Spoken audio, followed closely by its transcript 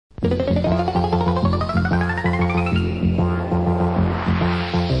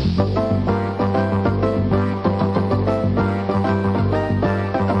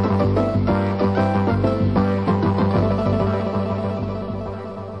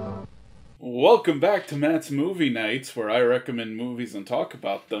Welcome back to Matt's Movie Nights, where I recommend movies and talk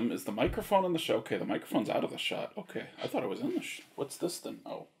about them. Is the microphone in the shot? Okay, the microphone's out of the shot. Okay, I thought it was in the shot. What's this then?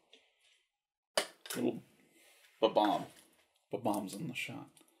 Oh. Little ba-bomb. Ba-bomb's in the shot.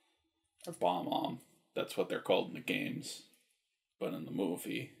 Or bomb-om. That's what they're called in the games. But in the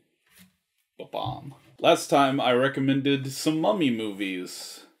movie, ba-bomb. Last time I recommended some mummy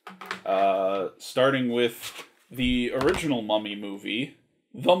movies. Starting with the original mummy movie,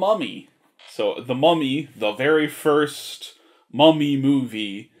 The Mummy. So, The Mummy, the very first mummy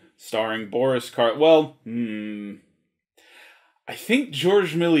movie, starring Boris Karloff. I think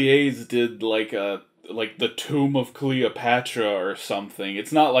Georges Méliès did like the Tomb of Cleopatra or something.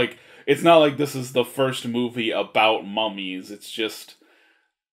 It's not like this is the first movie about mummies. It's just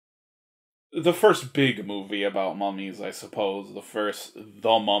the first big movie about mummies, I suppose. The first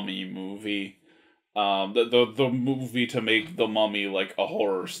The Mummy movie. The movie to make The Mummy like a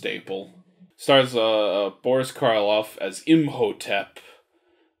horror staple. Stars Boris Karloff as Imhotep.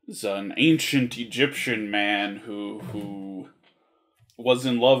 He's an ancient Egyptian man who was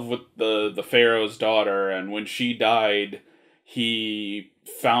in love with the pharaoh's daughter, and when she died, he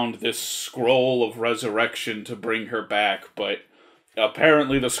found this scroll of resurrection to bring her back, but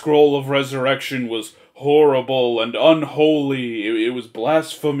apparently the scroll of resurrection was horrible and unholy. It was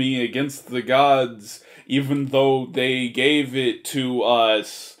blasphemy against the gods, even though they gave it to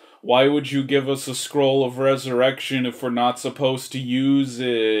us. Why would you give us a scroll of resurrection if we're not supposed to use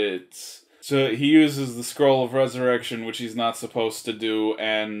it? So he uses the scroll of resurrection, which he's not supposed to do,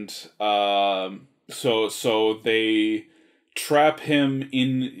 and so they trap him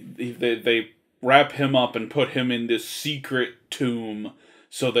in. They wrap him up and put him in this secret tomb,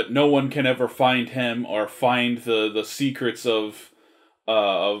 so that no one can ever find him or find the secrets of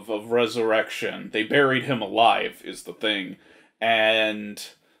resurrection. They buried him alive, is the thing, and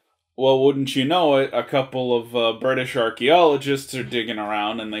well, wouldn't you know it, a couple of British archaeologists are digging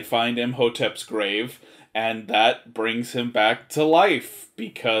around and they find Imhotep's grave, and that brings him back to life,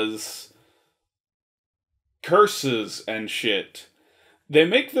 because curses and shit. They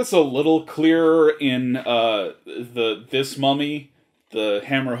make this a little clearer in this Mummy, the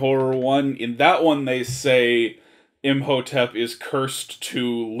Hammer Horror one. In that one, they say Imhotep is cursed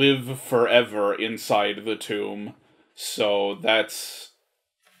to live forever inside the tomb. So that's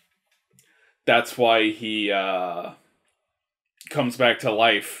why he comes back to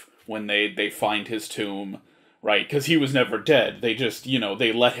life when they find his tomb, right? Because he was never dead. They just,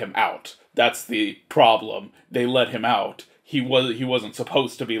 they let him out. That's the problem. They let him out. He wasn't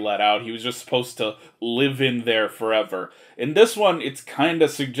supposed to be let out. He was just supposed to live in there forever. In this one, it's kind of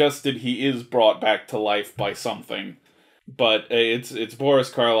suggested he is brought back to life by something. But it's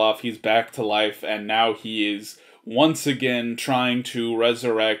Boris Karloff. He's back to life, and now he is once again trying to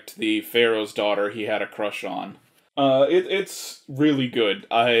resurrect the pharaoh's daughter he had a crush on. It's really good.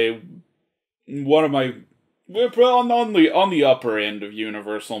 One of my on the upper end of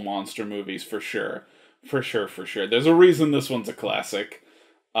Universal monster movies for sure. For sure. There's a reason this one's a classic.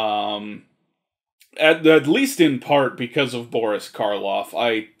 At least in part because of Boris Karloff.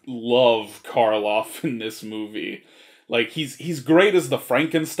 I love Karloff in this movie. Like, he's great as the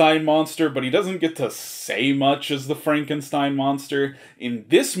Frankenstein monster, but he doesn't get to say much as the Frankenstein monster. In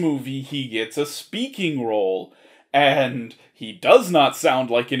this movie, he gets a speaking role, and he does not sound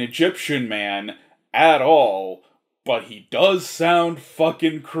like an Egyptian man at all, but he does sound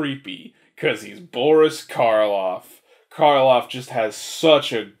fucking creepy. Because he's Boris Karloff. Karloff just has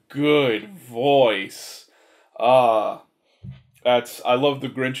such a good voice. I love The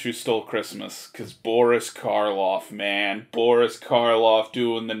Grinch Who Stole Christmas. Because Boris Karloff, man. Boris Karloff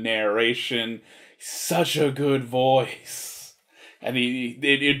doing the narration. Such a good voice. And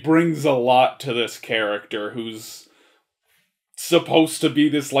it brings a lot to this character who's supposed to be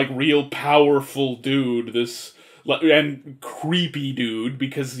this, like, real powerful dude. And creepy dude,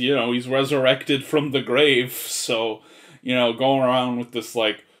 because, he's resurrected from the grave, so, going around with this,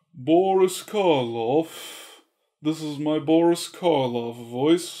 like, Boris Karloff, this is my Boris Karloff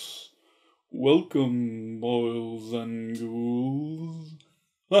voice, welcome, boys and ghouls.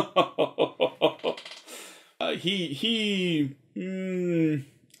 I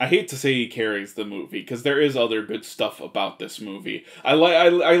hate to say he carries the movie, because there is other good stuff about this movie. I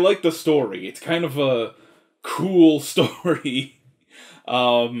like the story. It's kind of a cool story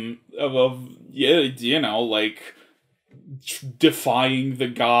like defying the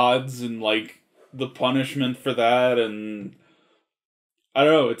gods and like the punishment for that, and I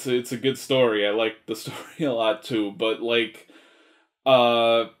don't know, it's a good story. I like the story a lot too, but like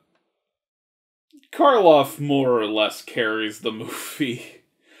Karloff more or less carries the movie.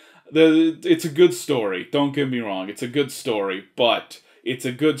 It's a good story. Don't get me wrong. It's a good story, but it's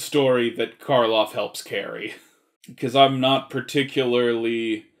a good story that Karloff helps carry. Because I'm not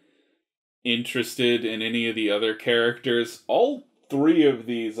particularly interested in any of the other characters. All three of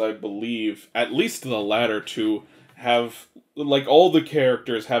these, I believe, at least the latter two, have, like, all the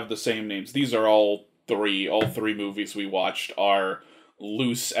characters have the same names. These are all three movies we watched are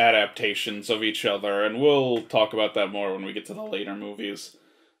loose adaptations of each other, and we'll talk about that more when we get to the later movies.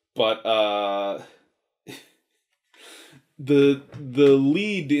 But, the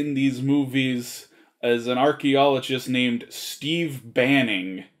lead in these movies is an archaeologist named Steve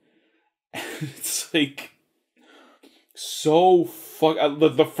Banning. It's like so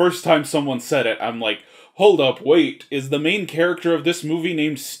the first time someone said it, I'm like, hold up, wait, is the main character of this movie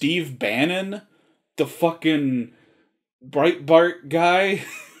named Steve Bannon? The fucking Breitbart guy?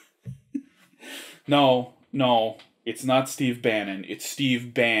 No, it's not Steve Bannon, it's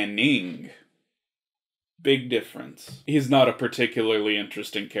Steve Banning. Big difference. He's not a particularly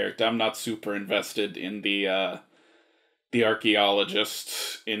interesting character. I'm not super invested in the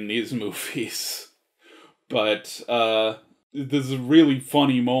archaeologist in these movies. But, there's a really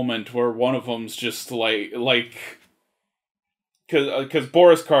funny moment where one of them's just like, cause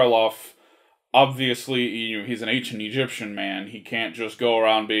Boris Karloff, obviously, he's an ancient Egyptian man. He can't just go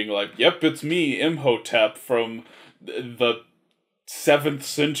around being like, yep, it's me, Imhotep from the 7th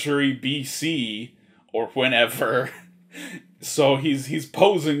century BC, or whenever. So he's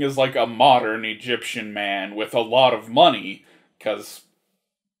posing as like a modern Egyptian man with a lot of money, because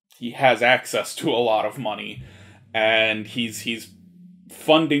he has access to a lot of money, and he's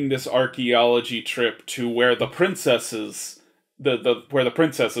funding this archaeology trip to where the princess is, where the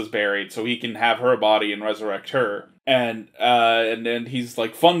princess is buried, so he can have her body and resurrect her. And then he's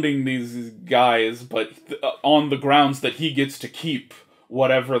like funding these guys, but on the grounds that he gets to keep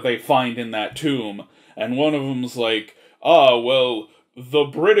whatever they find in that tomb. And one of them's like, well, the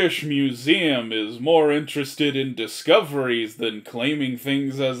British Museum is more interested in discoveries than claiming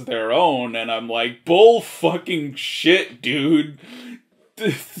things as their own. And I'm like, bull fucking shit, dude.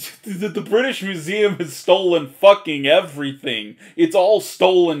 The British Museum has stolen fucking everything. It's all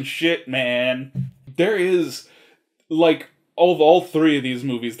stolen shit, man. There is, like, all three of these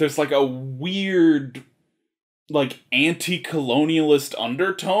movies, there's like a weird, like, anti-colonialist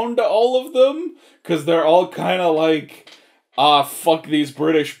undertone to all of them. Because they're all kind of like, fuck these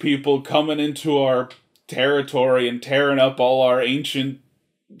British people coming into our territory and tearing up all our ancient...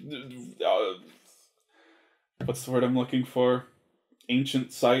 what's the word I'm looking for?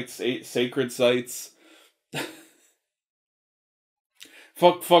 Ancient sites, sacred sites.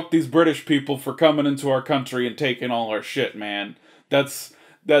 Fuck these British people for coming into our country and taking all our shit, man. That's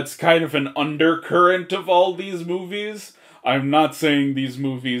kind of an undercurrent of all these movies. I'm not saying these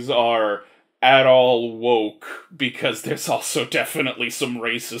movies are at all woke, because there's also definitely some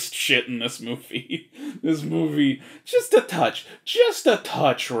racist shit in this movie. This movie, just a touch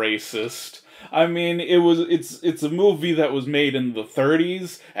racist. I mean, it's a movie that was made in the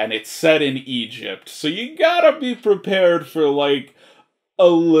 30s, and it's set in Egypt, so you gotta be prepared for, like, a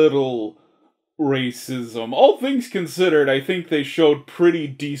little racism. All things considered, I think they showed pretty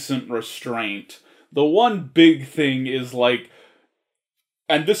decent restraint. The one big thing is, like,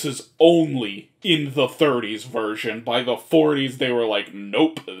 and this is only in the 30s version. By the 40s, they were like,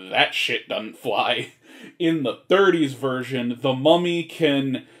 nope, that shit doesn't fly. In the 30s version, the mummy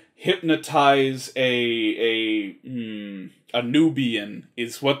can hypnotize a Nubian,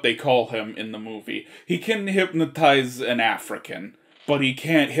 is what they call him in the movie. He can hypnotize an African, but he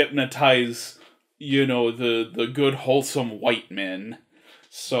can't hypnotize, the good, wholesome white men.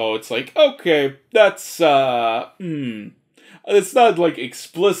 So it's like, okay, that's, it's not, like,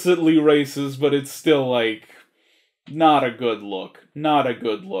 explicitly racist, but it's still, like, not a good look. Not a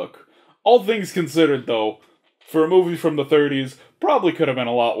good look. All things considered, though, for a movie from the 30s, probably could have been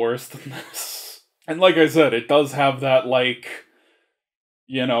a lot worse than this. And like I said, it does have that, like,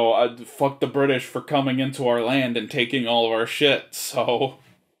 fuck the British for coming into our land and taking all of our shit, so...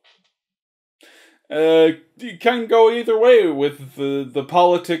 you can go either way with the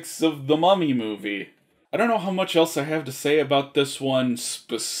politics of the Mummy movie. I don't know how much else I have to say about this one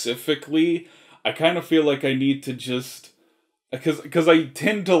specifically. I kind of feel like I need to just... Because I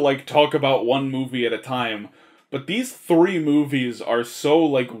tend to, like, talk about one movie at a time. But these three movies are so,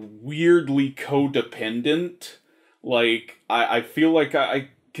 like, weirdly codependent. Like, I feel like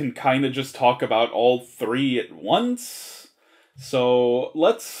I can kind of just talk about all three at once. So,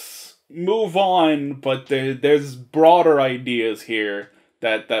 let's move on, but there's broader ideas here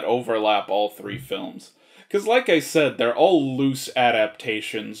that overlap all three films. Because like I said, they're all loose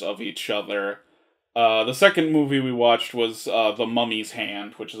adaptations of each other. The second movie we watched was The Mummy's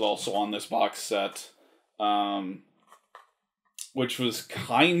Hand, which is also on this box set. Which was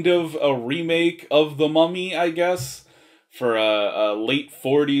kind of a remake of The Mummy, I guess, for a late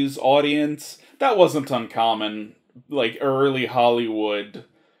 40s audience. That wasn't uncommon. Like, early Hollywood,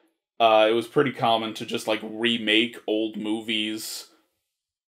 it was pretty common to just, like, remake old movies,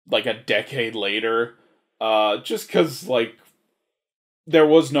 like, a decade later. Just because, like, there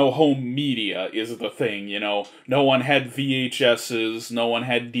was no home media is the thing, you know. No one had VHSs, no one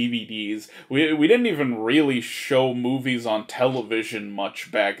had DVDs. We didn't even really show movies on television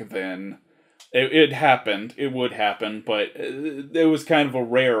much back then. It happened, it would happen, but it was kind of a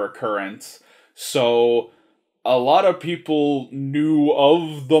rare occurrence. So a lot of people knew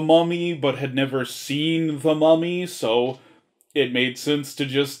of The Mummy, but had never seen The Mummy, so it made sense to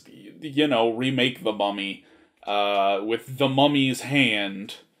just, you know, remake The Mummy. With The Mummy's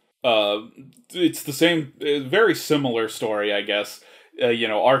Hand. It's the same, very similar story, I guess. You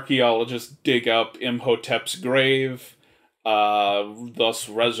know, archaeologists dig up Imhotep's grave, thus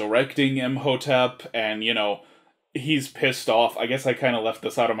resurrecting Imhotep, and, you know, he's pissed off. I guess I kind of left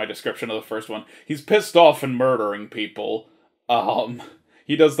this out of my description of the first one. He's pissed off and murdering people.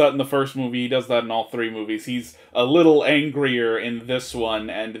 He does that in the first movie, he does that in all three movies. He's a little angrier in this one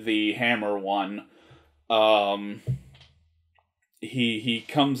and the Hammer one. He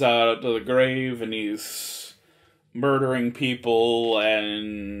comes out of the grave and he's murdering people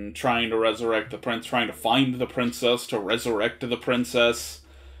and trying to resurrect the prince, trying to find the princess to resurrect the princess.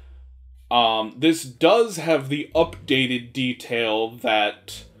 This does have the updated detail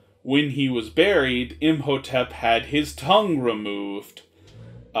that when he was buried, Imhotep had his tongue removed.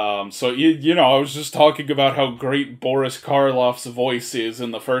 So, you know, I was just talking about how great Boris Karloff's voice is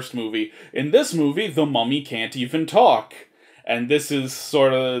in the first movie. In this movie, the mummy can't even talk. And this is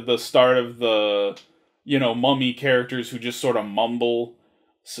sort of the start of the, you know, mummy characters who just sort of mumble.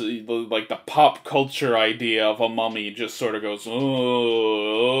 So, like, the pop culture idea of a mummy just sort of goes, oh.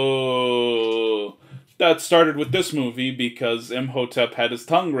 That started with this movie because Imhotep had his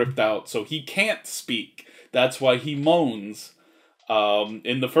tongue ripped out, so he can't speak. That's why he moans.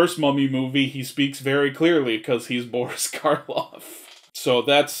 In the first Mummy movie, he speaks very clearly because he's Boris Karloff. So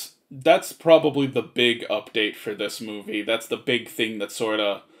that's probably the big update for this movie. That's the big thing that sort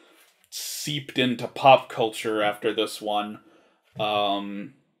of seeped into pop culture after this one. The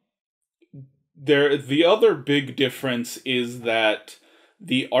other big difference is that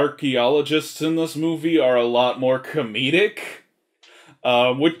the archaeologists in this movie are a lot more comedic.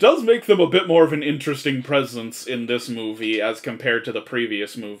 Which does make them a bit more of an interesting presence in this movie as compared to the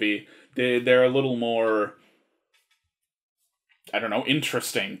previous movie. They're a little more, I don't know,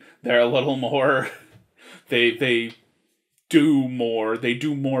 interesting. They're a little more, they do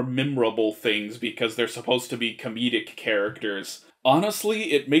more memorable things because they're supposed to be comedic characters.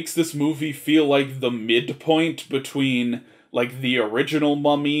 Honestly, it makes this movie feel like the midpoint between, like, the original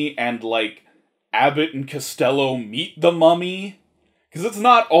Mummy and, like, Abbott and Costello Meet the Mummy. Because it's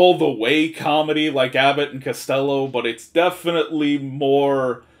not all the way comedy like Abbott and Costello, but it's definitely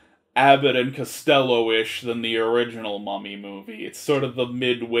more Abbott and Costello-ish than the original Mummy movie. It's sort of the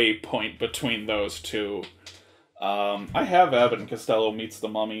midway point between those two. I have Abbott and Costello Meets the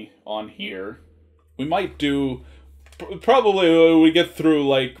Mummy on here. We might do... Probably when we get through,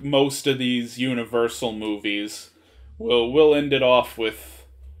 like, most of these Universal movies, we'll end it off with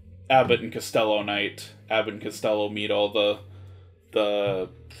Abbott and Costello night. Abbott and Costello meet all the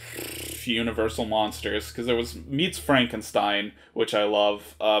Universal monsters, because there was Meets Frankenstein, which I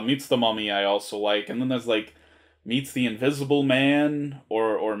love, Meets the Mummy I also like, and then there's, like, Meets the Invisible Man,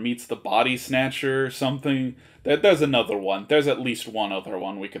 or Meets the Body Snatcher, or something. There's another one. There's at least one other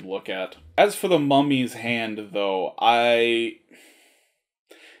one we could look at. As for The Mummy's Hand, though,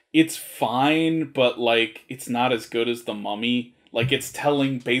 it's fine, but, like, it's not as good as The Mummy. Like, it's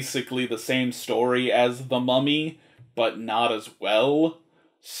telling basically the same story as The Mummy, but not as well.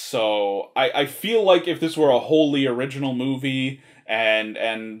 So, I feel like if this were a wholly original movie,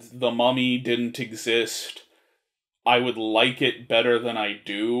 and The Mummy didn't exist, I would like it better than I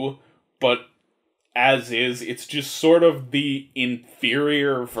do, but as is, it's just sort of the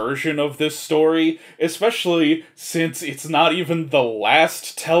inferior version of this story, especially since it's not even the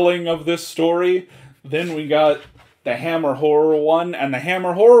last telling of this story. Then we got the Hammer Horror one, and the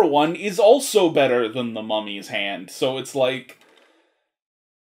Hammer Horror one is also better than The Mummy's Hand. So it's like,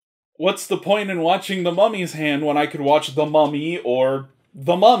 what's the point in watching The Mummy's Hand when I could watch The Mummy or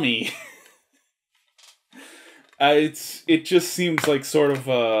The Mummy? It just seems like sort of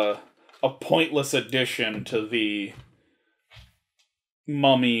a a pointless addition to the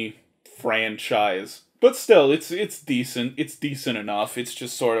Mummy franchise. But still, it's decent. It's decent enough. It's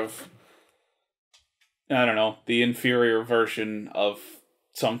just sort of, I don't know, the inferior version of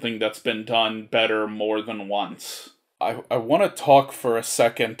something that's been done better more than once. I want to talk for a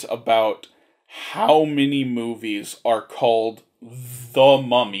second about how many movies are called The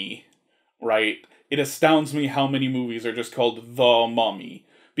Mummy, right? It astounds me how many movies are just called The Mummy.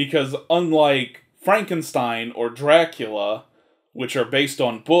 Because unlike Frankenstein or Dracula, which are based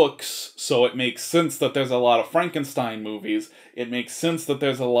on books, so it makes sense that there's a lot of Frankenstein movies, it makes sense that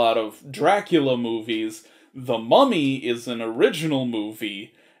there's a lot of Dracula movies, The Mummy is an original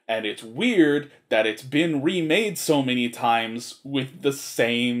movie, and it's weird that it's been remade so many times with the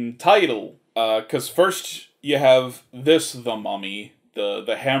same title. Because first you have this The Mummy,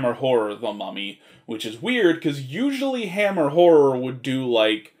 the Hammer Horror The Mummy, which is weird because usually Hammer Horror would do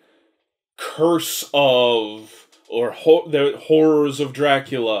like Curse of, or the Horrors of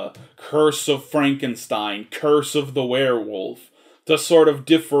Dracula, Curse of Frankenstein, Curse of the Werewolf, to sort of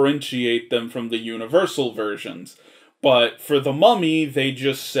differentiate them from the Universal versions. But for The Mummy, they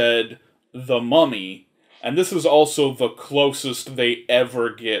just said The Mummy, and this is also the closest they ever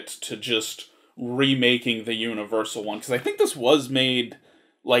get to just remaking the Universal one, because I think this was made,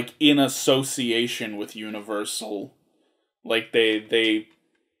 like, in association with Universal. Like,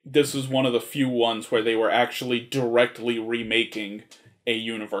 this is one of the few ones where they were actually directly remaking a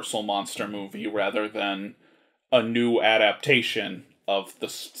Universal monster movie, rather than a new adaptation of the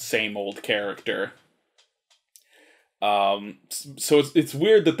same old character. So it's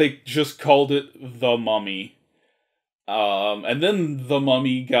weird that they just called it The Mummy. And then The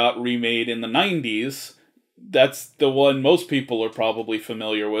Mummy got remade in the 90s. That's the one most people are probably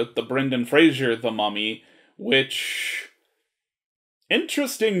familiar with, the Brendan Fraser The Mummy, which...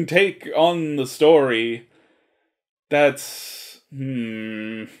 interesting take on the story. That's...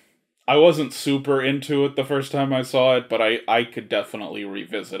 I wasn't super into it the first time I saw it, but I could definitely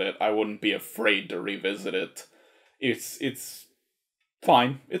revisit it. I wouldn't be afraid to revisit it. It's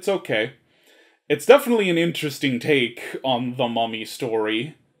fine. It's okay. It's definitely an interesting take on the Mummy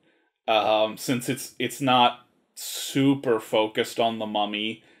story, since it's not super focused on the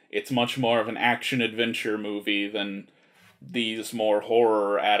Mummy. It's much more of an action-adventure movie than these more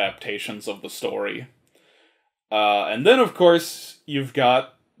horror adaptations of the story. And then, of course, you've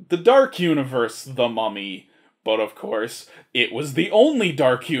got the Dark Universe The Mummy, but of course, it was the only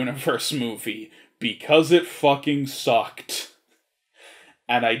Dark Universe movie, because it fucking sucked.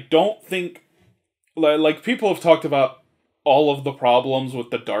 And I don't think... like, people have talked about all of the problems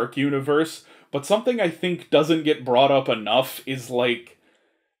with the Dark Universe, but something I think doesn't get brought up enough is, like,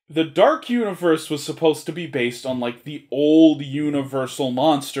 the Dark Universe was supposed to be based on, like, the old Universal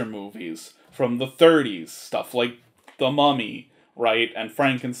monster movies from the 30s, stuff like The Mummy, right, and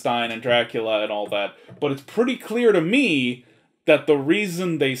Frankenstein and Dracula and all that, but it's pretty clear to me that the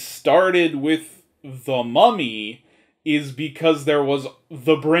reason they started with The Mummy is because there was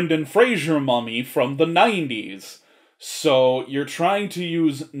the Brendan Fraser Mummy from the 90s. So you're trying to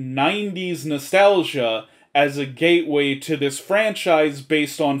use 90s nostalgia as a gateway to this franchise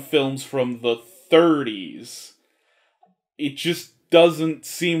based on films from the 30s. It just doesn't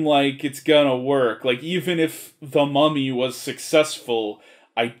seem like it's gonna work. Like, even if The Mummy was successful,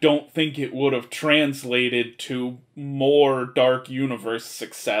 I don't think it would have translated to more Dark Universe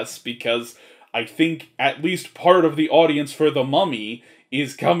success, because I think at least part of the audience for The Mummy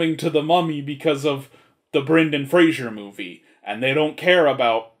is coming to The Mummy because of the Brendan Fraser movie, and they don't care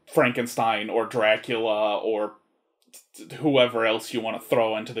about Frankenstein or Dracula or whoever else you want to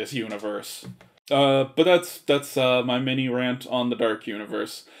throw into this universe. But that's my mini rant on the Dark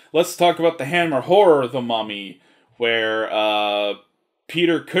Universe. Let's talk about the Hammer Horror The Mummy, where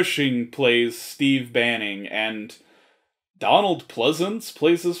Peter Cushing plays Steve Banning, and Donald Pleasance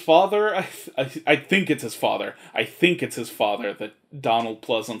plays his father? I think it's his father. I think it's his father that Donald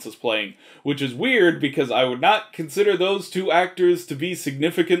Pleasance is playing, which is weird because I would not consider those two actors to be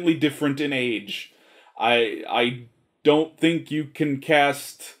significantly different in age. I don't think you can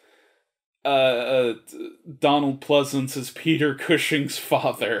cast Donald Pleasance as Peter Cushing's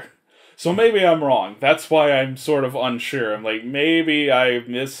father. So maybe I'm wrong. That's why I'm sort of unsure. I'm like, maybe I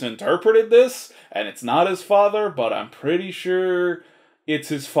misinterpreted this, and it's not his father, but I'm pretty sure it's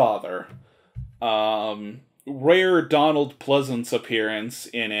his father. Rare Donald Pleasance appearance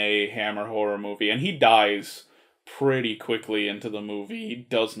in a Hammer Horror movie, and he dies pretty quickly into the movie. He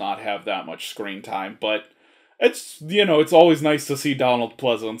does not have that much screen time, but it's, you know, it's always nice to see Donald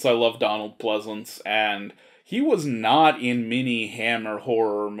Pleasance. I love Donald Pleasance, and he was not in many Hammer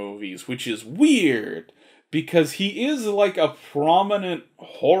horror movies, which is weird because he is like a prominent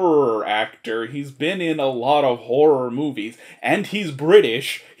horror actor. He's been in a lot of horror movies, and he's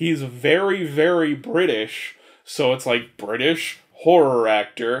British. He's very, very British. So it's like, British horror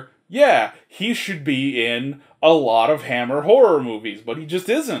actor. Yeah, he should be in a lot of Hammer horror movies, but he just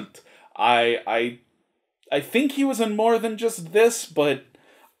isn't. I think he was in more than just this, but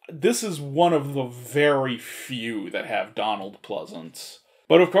this is one of the very few that have Donald Pleasance.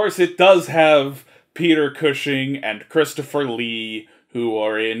 But of course, it does have Peter Cushing and Christopher Lee, who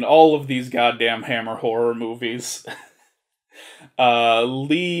are in all of these goddamn Hammer horror movies.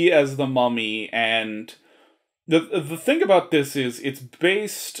 Lee as the Mummy, and the thing about this is it's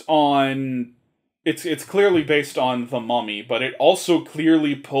based on... It's clearly based on The Mummy, but it also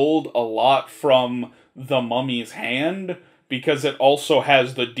clearly pulled a lot from The Mummy's Hand, because it also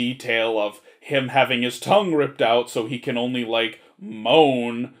has the detail of him having his tongue ripped out so he can only, like,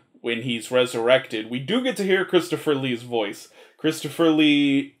 moan when he's resurrected. We do get to hear Christopher Lee's voice. Christopher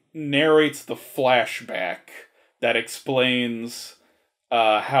Lee narrates the flashback that explains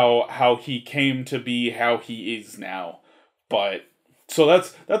how he came to be how he is now. But so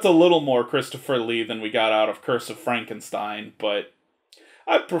that's a little more Christopher Lee than we got out of Curse of Frankenstein, but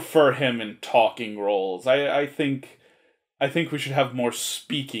I prefer him in talking roles. I think we should have more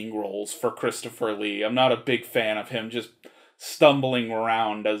speaking roles for Christopher Lee. I'm not a big fan of him just stumbling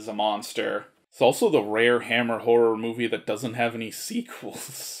around as a monster. It's also the rare Hammer horror movie that doesn't have any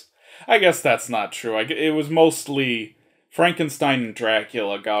sequels. I guess that's not true. It was mostly Frankenstein and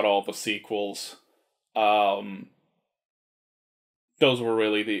Dracula got all the sequels. Those were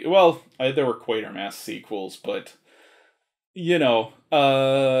really the... Well, there were Quatermass sequels, but... You know,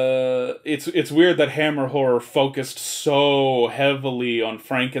 it's weird that Hammer horror focused so heavily on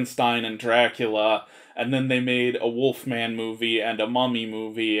Frankenstein and Dracula, and then they made a Wolfman movie and a Mummy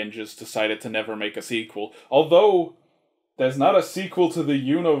movie and just decided to never make a sequel. Although, there's not a sequel to the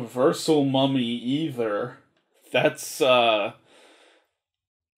Universal Mummy either. That's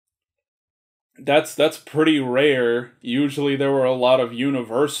pretty rare. Usually there were a lot of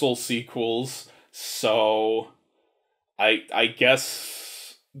Universal sequels, so I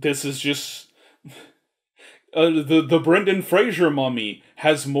guess this is just the Brendan Fraser Mummy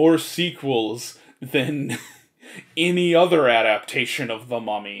has more sequels than any other adaptation of the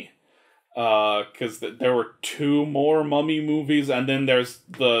Mummy. Because there were 2 more Mummy movies, and then there's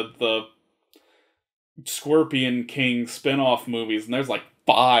the Scorpion King spin-off movies, and there's like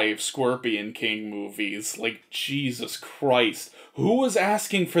 5 Scorpion King movies. Like, Jesus Christ. Who was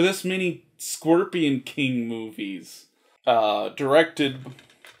asking for this many Scorpion King movies?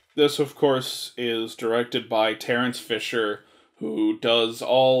 This, of course, is directed by Terence Fisher, who does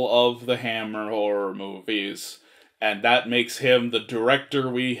all of the Hammer horror movies. And that makes him the director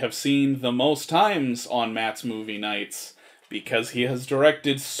we have seen the most times on Matt's Movie Nights, because he has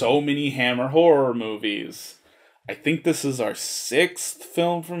directed so many Hammer horror movies. I think this is our 6th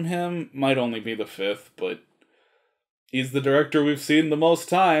film from him. Might only be the 5th, but he's the director we've seen the most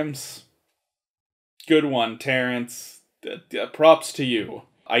times. Good one, Terence. Props to you.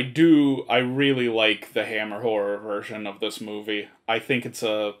 I really like the Hammer horror version of this movie. I think it's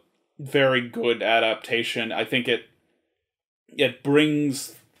a very good adaptation. I think it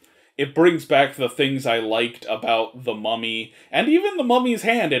brings back the things I liked about The Mummy, and even The Mummy's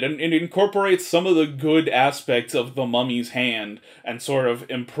Hand. It incorporates some of the good aspects of The Mummy's Hand and sort of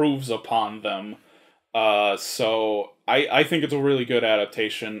improves upon them. So I think it's a really good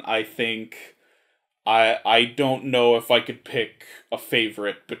adaptation. I think I don't know if I could pick a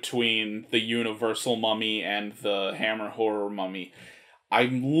favorite between the Universal Mummy and the Hammer horror Mummy.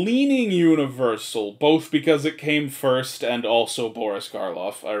 I'm leaning Universal, both because it came first and also Boris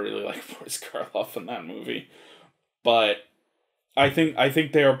Karloff. I really like Boris Karloff in that movie. But I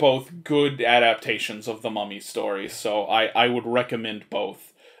think they are both good adaptations of the Mummy story, so I would recommend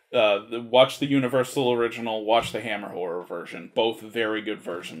both. Watch the Universal original, watch the Hammer horror version. Both very good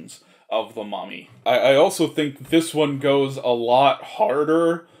versions of the Mummy. I also think this one goes a lot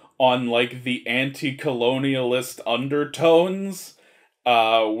harder on, like, the anti-colonialist undertones,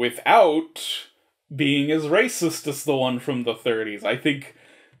 without being as racist as the one from the 30s. I think...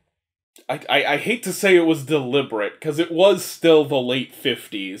 I hate to say it was deliberate, because it was still the late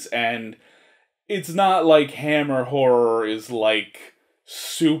 50s, and it's not like Hammer horror is, like,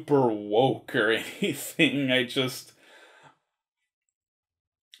 super woke or anything.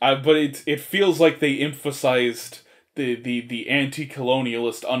 But it feels like they emphasized the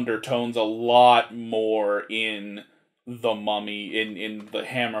anti-colonialist undertones a lot more in The Mummy, in the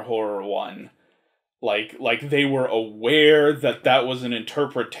Hammer horror one. Like they were aware that that was an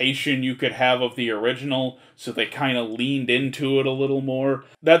interpretation you could have of the original, so they kind of leaned into it a little more.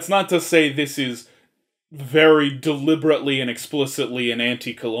 That's not to say this is very deliberately and explicitly an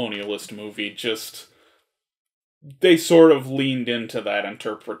anti-colonialist movie, just they sort of leaned into that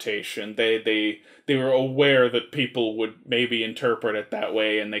interpretation. They were aware that people would maybe interpret it that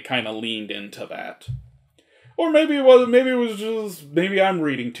way, and they kind of leaned into that. Or maybe maybe I'm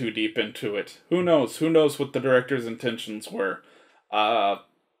reading too deep into it. Who knows? Who knows what the director's intentions were?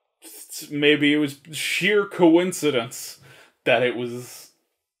 Maybe it was sheer coincidence that it was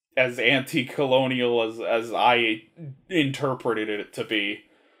as anti-colonial as I interpreted it to be.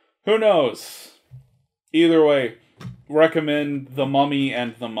 Who knows? Either way, recommend The Mummy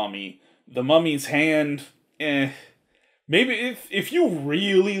and The Mummy. The Mummy's Hand, Maybe if you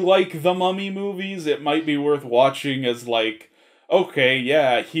really like the Mummy movies, it might be worth watching as like, okay,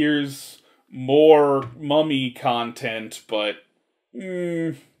 yeah, here's more Mummy content, but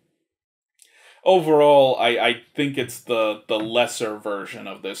overall, I think it's the lesser version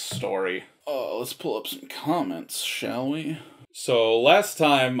of this story. Let's pull up some comments, shall we? So last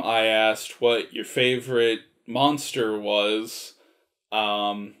time I asked what your favorite monster was.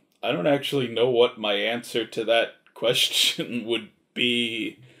 I don't actually know what my answer to that question would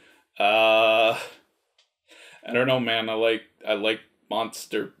be. I don't know, man. I like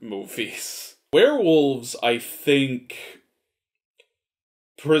monster movies. Werewolves, I think,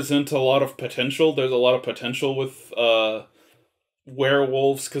 present a lot of potential. There's a lot of potential with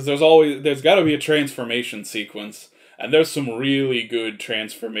werewolves, because there's got to be a transformation sequence, and there's some really good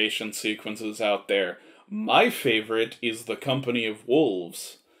transformation sequences out there. My favorite is The Company of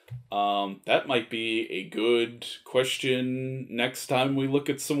Wolves. That might be a good question next time we look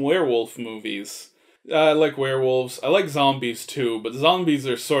at some werewolf movies. I like werewolves. I like zombies too, but zombies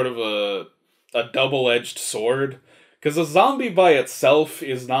are sort of a double-edged sword. Because a zombie by itself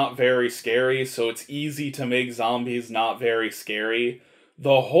is not very scary, so it's easy to make zombies not very scary.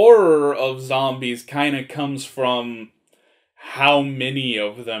 The horror of zombies kind of comes from how many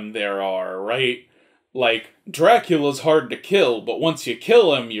of them there are, right? Like, Dracula's hard to kill, but once you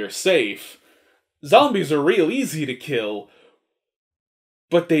kill him, you're safe. Zombies are real easy to kill,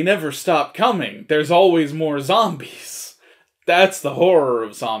 but they never stop coming. There's always more zombies. That's the horror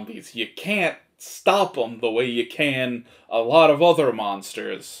of zombies. You can't stop them the way you can a lot of other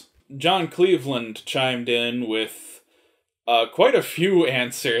monsters. John Cleveland chimed in with quite a few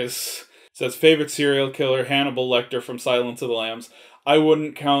answers. Says, favorite serial killer, Hannibal Lecter from Silence of the Lambs. I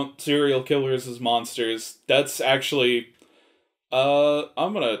wouldn't count serial killers as monsters. That's actually...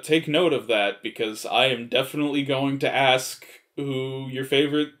 I'm gonna take note of that, because I am definitely going to ask who your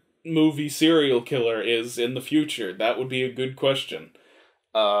favorite movie serial killer is in the future. That would be a good question.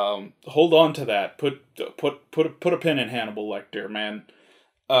 Hold on to that. Put a pin in Hannibal Lecter, man.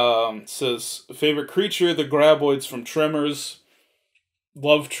 Says, favorite creature, the Graboids from Tremors.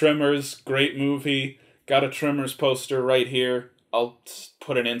 Love Tremors, great movie. Got a Tremors poster right here. I'll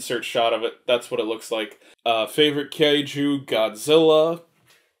put an insert shot of it. That's what it looks like. Favorite kaiju, Godzilla.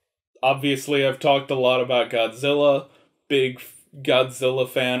 Obviously, I've talked a lot about Godzilla. Big Godzilla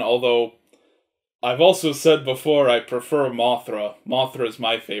fan, although I've also said before I prefer Mothra. Mothra's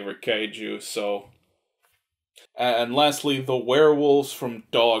my favorite kaiju, so... And lastly, the werewolves from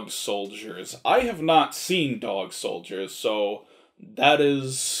Dog Soldiers. I have not seen Dog Soldiers, so that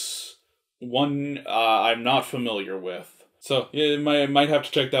is one I'm not familiar with. So, yeah, might have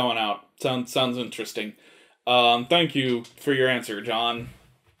to check that one out. Sounds interesting. Thank you for your answer, John.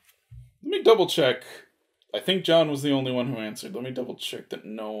 Let me double check. I think John was the only one who answered. Let me double check that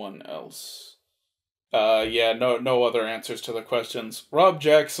no one else. Yeah, no other answers to the questions. Rob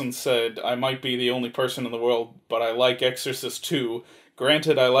Jackson said, I might be the only person in the world, but I like Exorcist 2.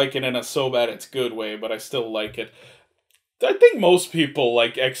 Granted, I like it in a so bad it's good way, but I still like it. I think most people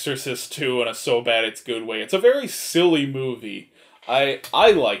like Exorcist 2 in a so bad it's good way. It's a very silly movie. I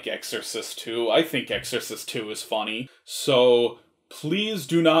like Exorcist 2. I think Exorcist 2 is funny. So, please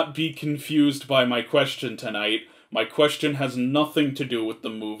do not be confused by my question tonight. My question has nothing to do with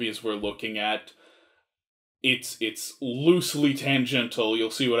the movies we're looking at. It's loosely tangential. You'll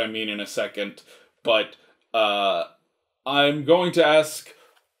see what I mean in a second. But, I'm going to ask,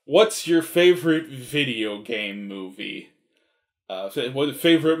 what's your favorite video game movie?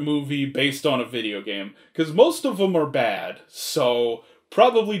 Favorite movie based on a video game? Because most of them are bad, so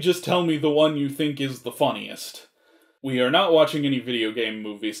probably just tell me the one you think is the funniest. We are not watching any video game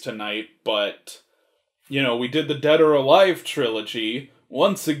movies tonight, but, you know, we did the Dead or Alive trilogy.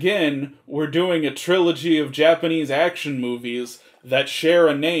 Once again, we're doing a trilogy of Japanese action movies that share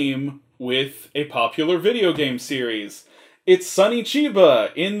a name with a popular video game series. It's Sonny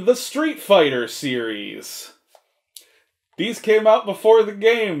Chiba in the Street Fighter series. These came out before the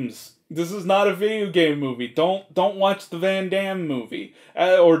games. This is not a video game movie. Don't watch the Van Damme movie.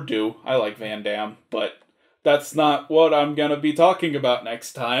 Or do. I like Van Damme, but that's not what I'm gonna be talking about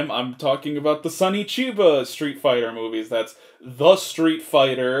next time. I'm talking about the Sonny Chiba Street Fighter movies. That's The Street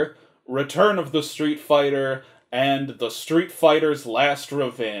Fighter, Return of the Street Fighter, and The Street Fighter's Last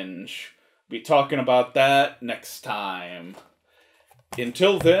Revenge. Be talking about that next time.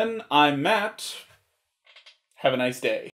 Until then, I'm Matt. Have a nice day.